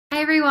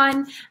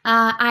everyone.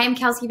 I am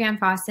Kelsey Van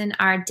Fossen,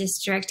 our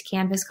district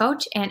Canvas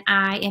coach, and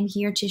I am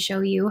here to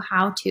show you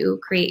how to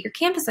create your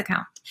Canvas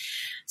account.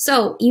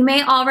 So you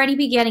may already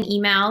be getting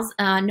emails,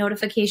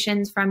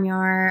 notifications from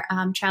your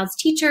child's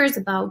teachers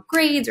about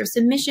grades or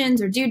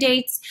submissions or due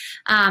dates.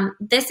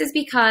 This is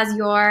because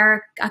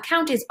your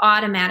account is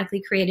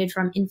automatically created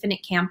from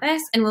Infinite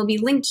Campus and will be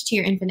linked to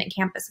your Infinite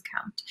Campus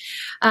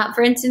account.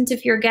 For instance,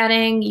 if you're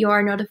getting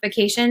your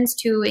notifications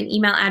to an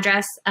email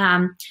address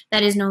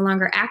that is no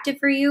longer active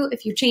for you,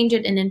 if you change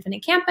it in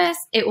Infinite Campus,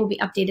 it will be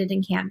updated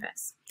in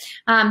Canvas.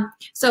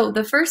 So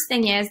the first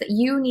thing is that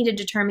you need to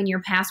determine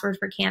your password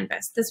for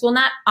Canvas. This will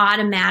not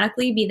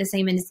automatically be the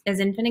same as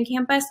Infinite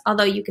Campus,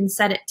 although you can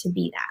set it to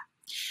be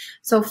that.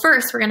 So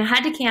first, we're going to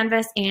head to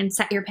Canvas and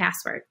set your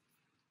password.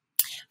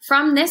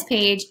 From this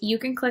page, you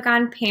can click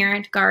on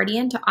Parent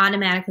Guardian to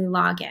automatically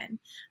log in.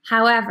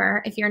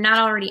 However, if you're not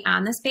already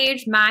on this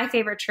page, my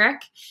favorite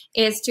trick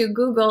is to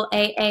Google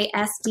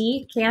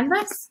AASD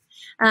Canvas,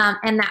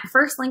 and that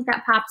first link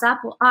that pops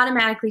up will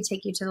automatically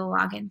take you to the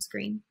login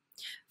screen.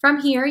 From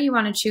here, you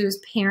want to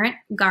choose Parent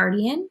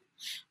Guardian,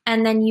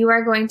 and then you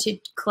are going to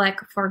click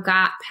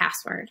Forgot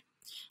Password.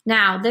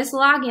 Now, this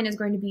login is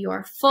going to be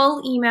your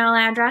full email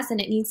address, and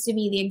it needs to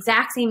be the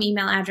exact same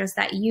email address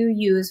that you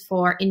use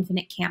for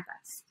Infinite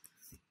Campus.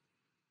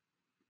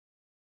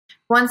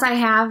 Once I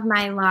have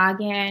my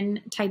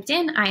login typed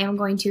in, I am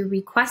going to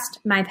request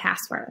my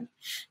password.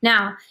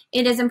 Now,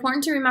 it is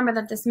important to remember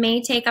that this may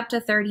take up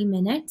to 30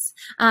 minutes,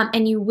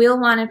 and you will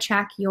want to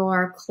check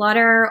your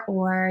clutter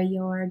or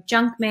your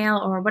junk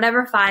mail or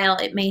whatever file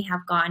it may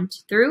have gone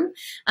through.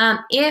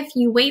 If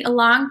you wait a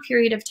long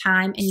period of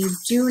time and you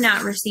do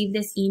not receive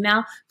this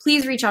email,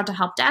 please reach out to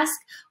Help Desk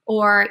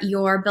or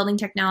your building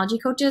technology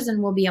coaches,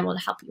 and we'll be able to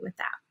help you with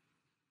that.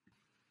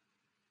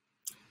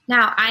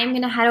 Now, I'm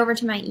going to head over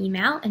to my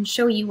email and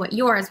show you what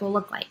yours will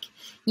look like.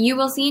 You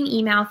will see an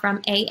email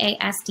from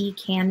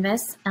AASD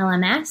Canvas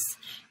LMS,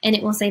 and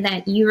it will say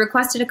that you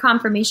requested a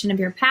confirmation of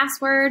your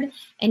password,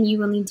 and you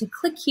will need to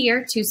click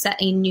here to set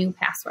a new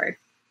password.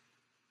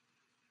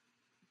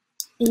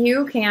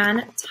 You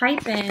can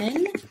type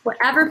in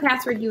whatever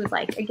password you would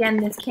like. Again,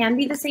 this can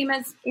be the same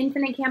as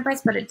Infinite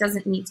Campus, but it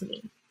doesn't need to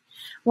be.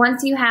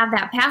 Once you have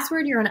that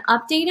password, you're going to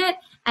update it,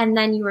 and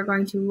then you are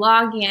going to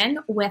log in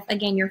with,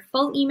 again, your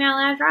full email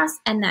address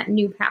and that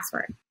new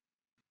password.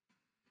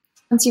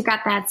 Once you've got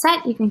that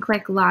set, you can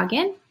click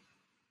Login,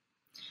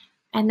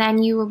 and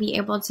then you will be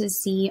able to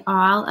see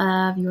all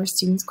of your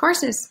students'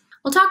 courses.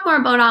 We'll talk more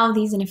about all of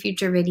these in a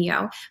future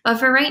video, but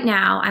for right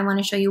now, I want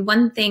to show you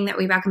one thing that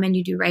we recommend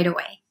you do right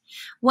away.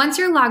 Once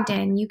you're logged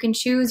in, you can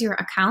choose your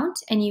account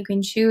and you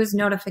can choose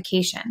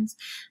notifications.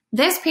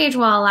 This page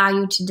will allow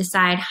you to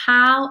decide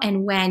how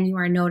and when you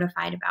are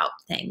notified about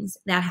things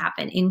that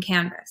happen in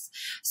Canvas.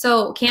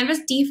 So Canvas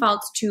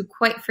defaults to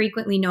quite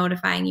frequently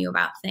notifying you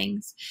about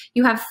things.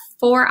 You have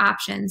 4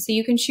 options. So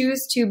you can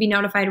choose to be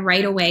notified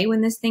right away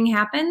when this thing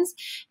happens,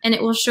 and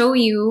it will show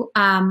you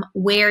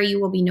where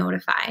you will be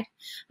notified.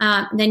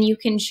 Then you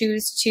can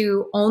choose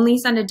to only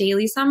send a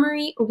daily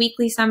summary, a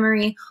weekly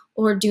summary,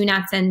 or do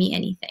not send me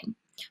anything.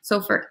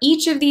 So for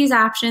each of these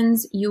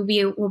options, will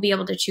be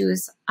able to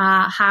choose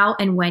how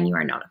and when you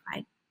are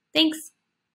notified. Thanks.